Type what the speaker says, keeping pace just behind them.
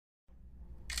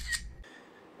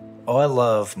I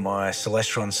love my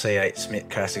Celestron C8 Smith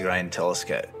Cassegrain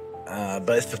telescope,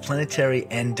 both for planetary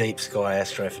and deep sky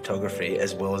astrophotography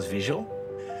as well as visual.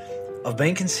 I've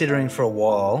been considering for a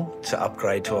while to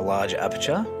upgrade to a larger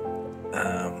aperture.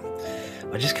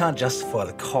 I just can't justify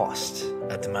the cost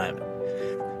at the moment.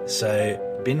 So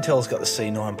Bintel's got the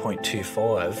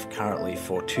C9.25 currently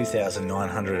for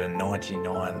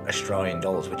 2,999 Australian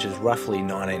dollars, which is roughly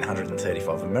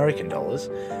 1,935 American dollars.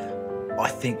 I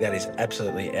think that is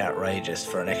absolutely outrageous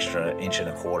for an extra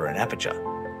 1.25" in aperture.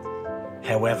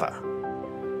 However,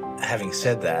 having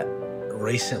said that,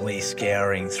 recently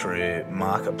scouring through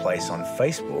Marketplace on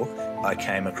Facebook, I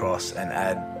came across an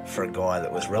ad for a guy that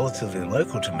was relatively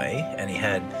local to me, and he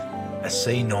had a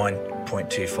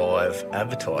C9.25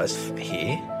 advertised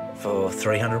here for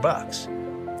 $300.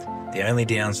 The only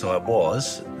downside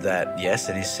was that, yes,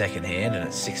 it is secondhand and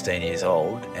it's 16 years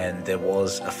old, and there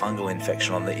was a fungal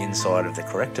infection on the inside of the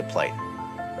corrector plate.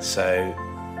 So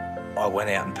I went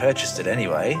out and purchased it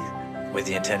anyway with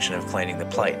the intention of cleaning the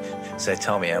plate. So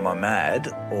tell me, am I mad,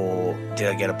 or did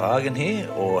I get a bargain here,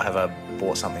 or have I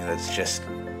bought something that's just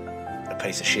a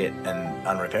piece of shit and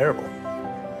unrepairable?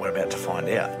 We're about to find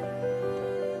out.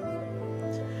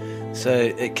 So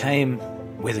it came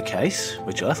with a case,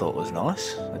 which I thought was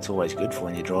nice. It's always good for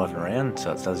when you're driving around,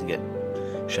 so it doesn't get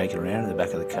shaken around in the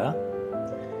back of the car.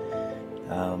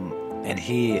 And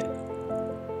here,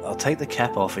 I'll take the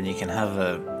cap off and you can have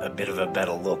a bit of a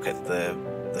better look at the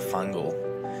fungal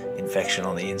infection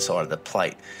on the inside of the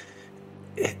plate.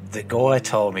 The guy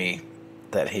told me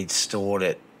that he'd stored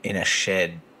it in a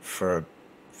shed for a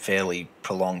fairly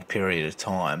prolonged period of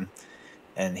time,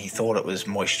 and he thought it was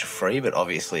moisture free, but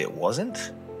obviously it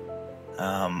wasn't.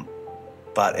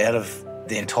 But out of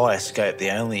the entire scope,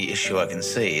 the only issue I can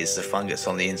see is the fungus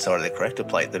on the inside of the corrector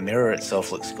plate. The mirror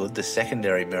itself looks good. The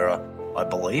secondary mirror, I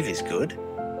believe, is good.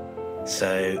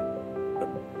 So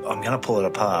I'm going to pull it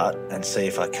apart and see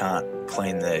if I can't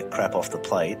clean the crap off the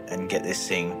plate and get this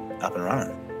thing up and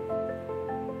running.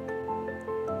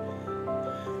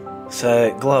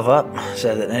 So glove up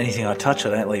so that anything I touch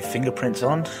I don't leave fingerprints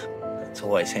on. It's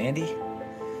always handy.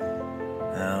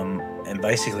 And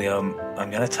basically I'm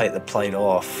going to take the plate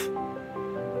off,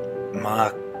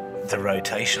 mark the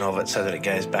rotation of it so that it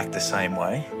goes back the same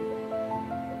way,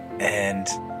 and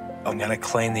I'm going to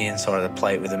clean the inside of the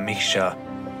plate with a mixture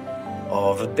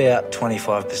of about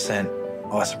 25%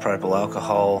 isopropyl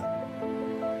alcohol,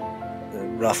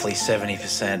 roughly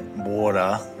 70%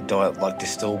 water, like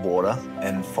distilled water,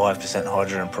 and 5%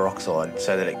 hydrogen peroxide,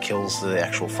 so that it kills the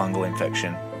actual fungal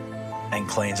infection and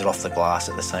cleans it off the glass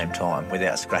at the same time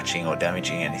without scratching or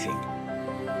damaging anything.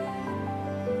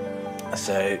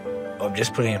 So I'm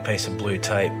just putting a piece of blue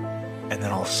tape, and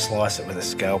then I'll slice it with a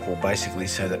scalpel, basically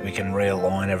so that we can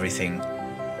realign everything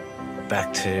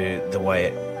back to the way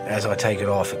it, as I take it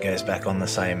off, it goes back on the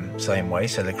same way,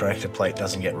 so the corrector plate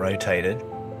doesn't get rotated,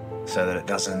 so that it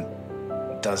doesn't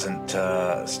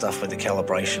stuff with the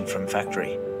calibration from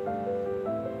factory.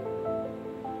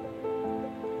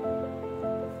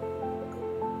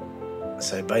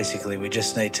 So basically we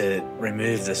just need to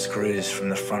remove the screws from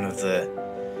the front of the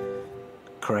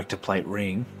corrector plate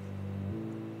ring.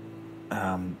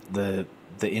 The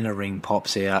inner ring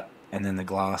pops out and then the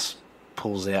glass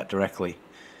pulls out directly.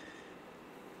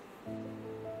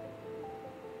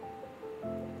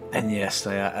 And yes,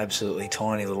 they are absolutely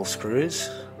tiny little screws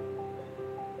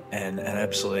and an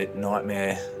absolute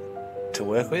nightmare to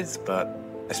work with, but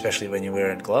especially when you're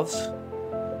wearing gloves,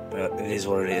 but it is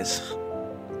what it is.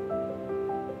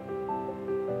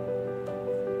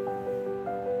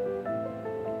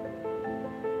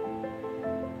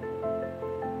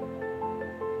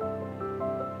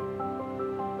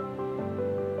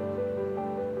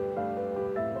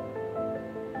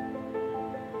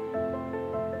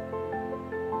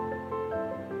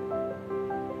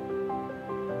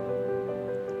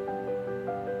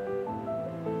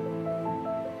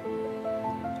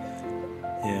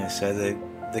 Yeah, so the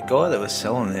guy that was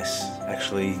selling this,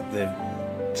 actually, they're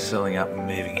selling up and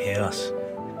moving house,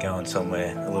 going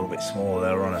somewhere a little bit smaller.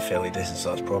 They were on a fairly decent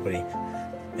sized property,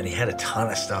 and he had a ton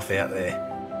of stuff out there,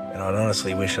 and I'd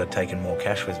honestly wish I'd taken more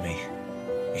cash with me,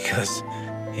 because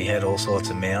he had all sorts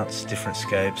of mounts, different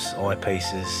scopes,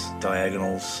 eyepieces,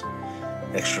 diagonals,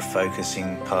 extra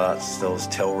focusing parts, there was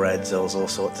telrads, there was all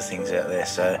sorts of things out there.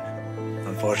 So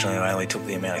unfortunately I only took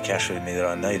the amount of cash with me that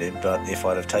I needed, but if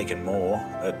I'd have taken more,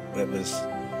 I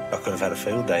could have had a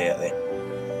field day out there.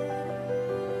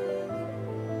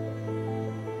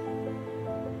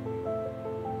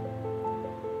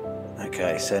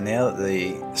 Okay, so now that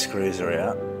the screws are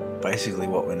out, basically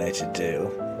what we need to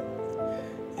do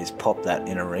is pop that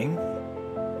inner ring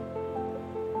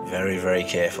very, very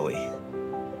carefully.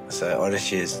 So I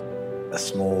just used a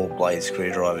small blade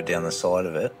screwdriver down the side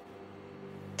of it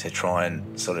to try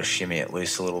and sort of shimmy it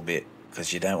loose a little bit,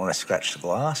 because you don't want to scratch the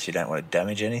glass, you don't want to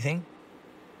damage anything.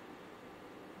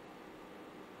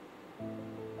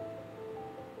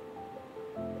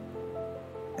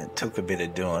 It took a bit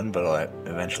of doing, but I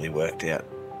eventually worked out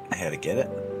how to get it.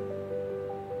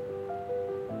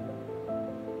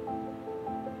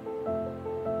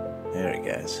 There it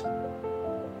goes.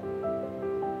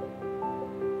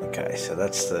 Okay, so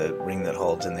that's the ring that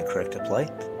holds in the corrector plate.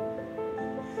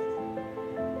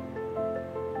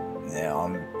 Now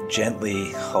I'm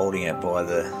gently holding it by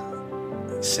the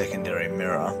secondary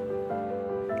mirror.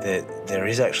 There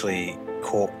is actually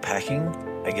cork packing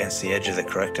against the edge of the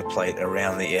corrector plate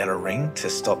around the outer ring to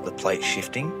stop the plate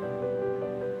shifting.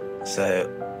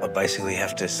 So I basically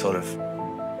have to sort of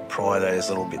pry those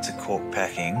little bits of cork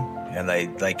packing, and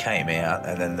they came out,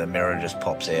 and then the mirror just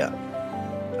pops out.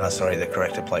 Oh, sorry, the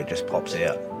corrector plate just pops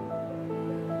out.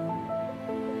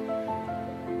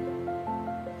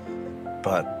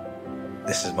 But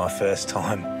this is my first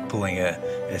time pulling a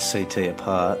SCT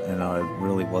apart, and I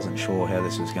really wasn't sure how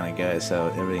this was going to go, so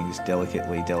everything's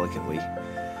delicately.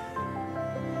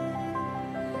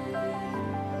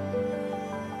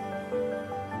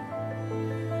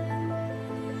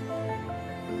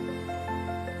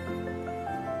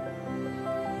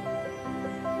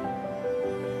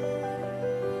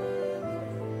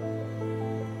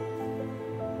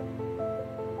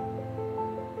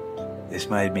 This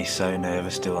made me so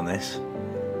nervous doing this.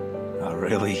 I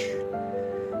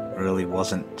really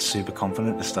wasn't super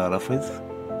confident to start off with.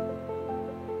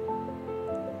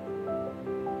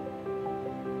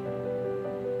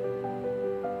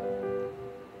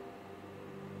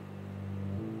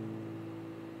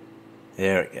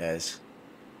 There it goes.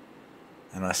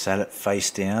 And I sat it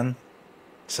face down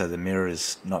so the mirror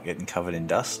is not getting covered in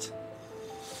dust.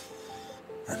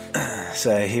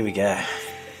 So here we go.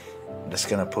 I'm just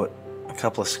going to put a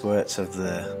couple of squirts of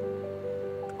the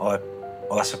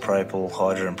isopropyl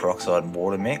hydrogen peroxide and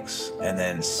water mix, and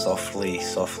then softly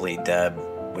dab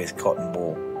with cotton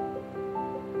wool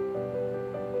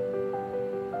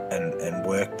and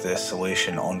work the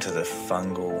solution onto the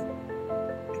fungal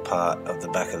part of the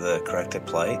back of the corrector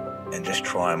plate and just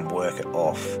try and work it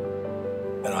off.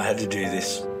 And I had to do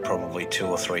this probably 2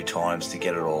 or 3 times to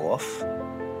get it all off,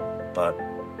 but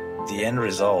the end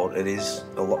result, it is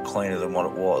a lot cleaner than what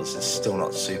it was. It's still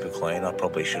not super clean. I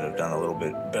probably should have done a little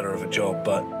bit better of a job,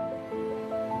 but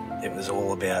it was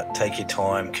all about take your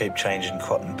time, keep changing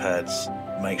cotton pads,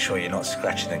 make sure you're not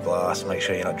scratching the glass, make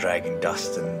sure you're not dragging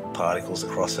dust and particles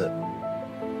across it,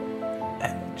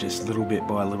 and just little bit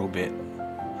by little bit.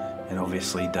 And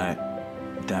obviously don't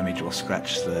damage or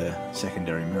scratch the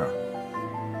secondary mirror.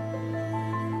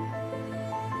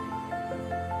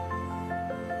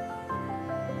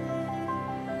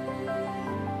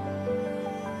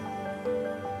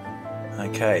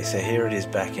 Okay, so here it is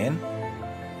back in.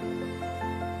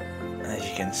 As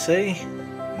you can see,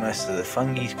 most of the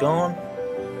fungi's gone.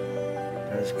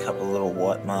 There's a couple of little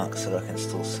white marks that I can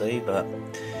still see, but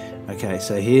okay,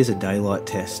 so here's a daylight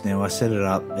test. Now I set it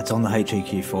up, it's on the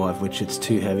HEQ5, which it's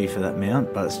too heavy for that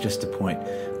mount, but it's just a point.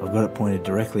 I've got it pointed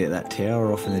directly at that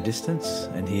tower off in the distance,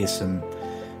 and here's some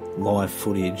live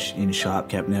footage in sharp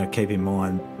cap. Now keep in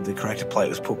mind, the corrector plate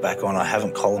was put back on. I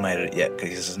haven't collimated it yet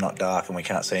because it's not dark and we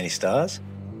can't see any stars.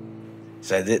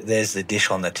 So there's the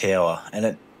dish on the tower, and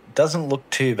it doesn't look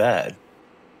too bad.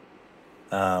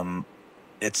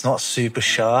 It's not super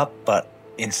sharp, but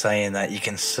in saying that, you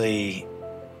can see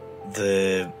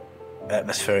the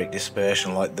atmospheric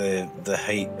dispersion, like the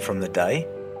heat from the day.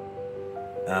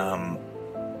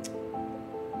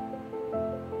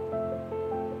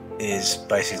 Is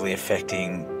basically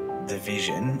affecting the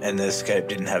vision, and the scope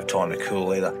didn't have time to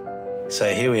cool either.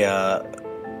 So here we are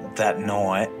that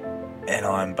night, and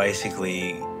I'm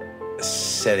basically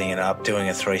setting it up, doing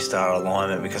a 3-star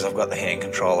alignment because I've got the hand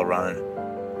controller running.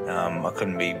 I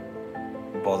couldn't be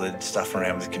bothered stuffing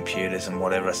around with computers and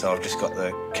whatever, so I've just got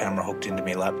the camera hooked into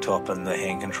my laptop and the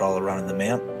hand controller running the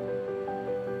mount.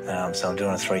 So I'm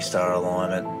doing a 3-star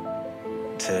alignment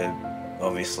to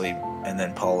obviously, and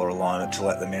then polar alignment to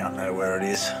let the mount know where it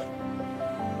is.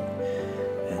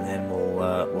 And then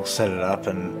we'll set it up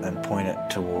and point it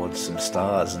towards some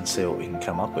stars and see what we can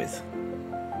come up with.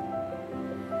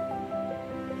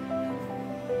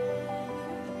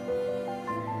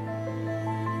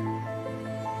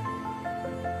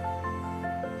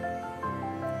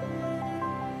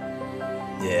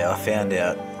 Yeah, I found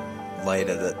out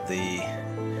later that the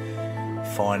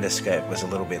finder scope was a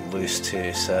little bit loose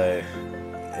too, so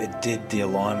it did the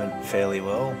alignment fairly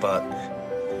well, but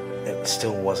it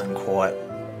still wasn't quite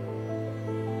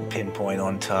pinpoint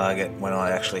on target when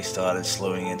I actually started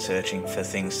slewing and searching for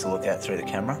things to look at through the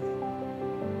camera.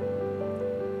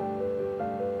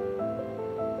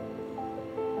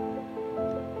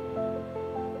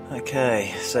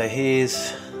 Okay, so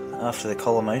here's after the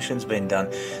collimation's been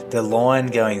done. The line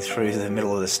going through the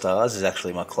middle of the stars is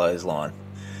actually my clothesline.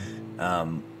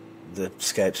 The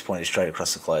scope's pointed straight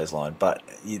across the clothesline, but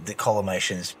the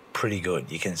collimation's pretty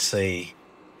good. You can see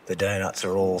the donuts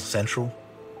are all central,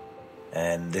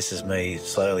 and this is me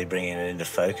slowly bringing it into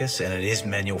focus, and it is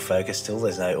manual focus still.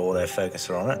 There's no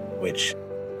autofocuser on it, which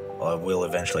I will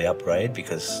eventually upgrade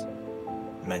because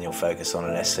manual focus on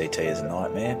an SCT is a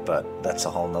nightmare, but that's a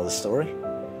whole nother story.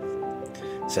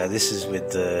 So this is with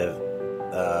the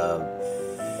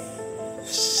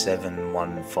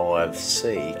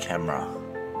 715C camera.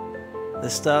 The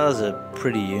stars are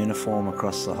pretty uniform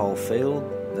across the whole field.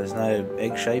 There's no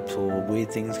egg shapes or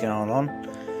weird things going on,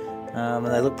 and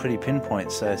they look pretty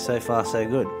pinpoint, so far so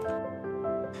good.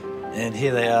 And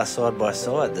here they are side by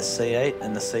side, the C8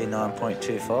 and the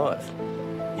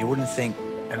C9.25. You wouldn't think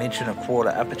an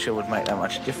 1.25" aperture would make that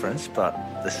much difference, but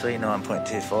the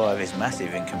C9.25 is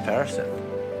massive in comparison.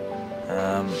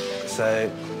 So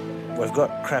we've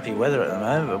got crappy weather at the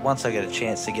moment, but once I get a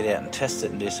chance to get out and test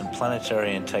it and do some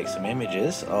planetary and take some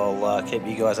images, I'll keep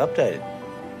you guys updated.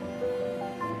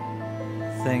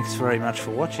 Thanks very much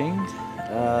for watching.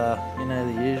 You know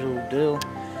the usual deal.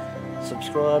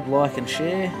 Subscribe, like and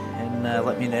share, and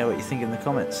let me know what you think in the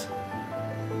comments.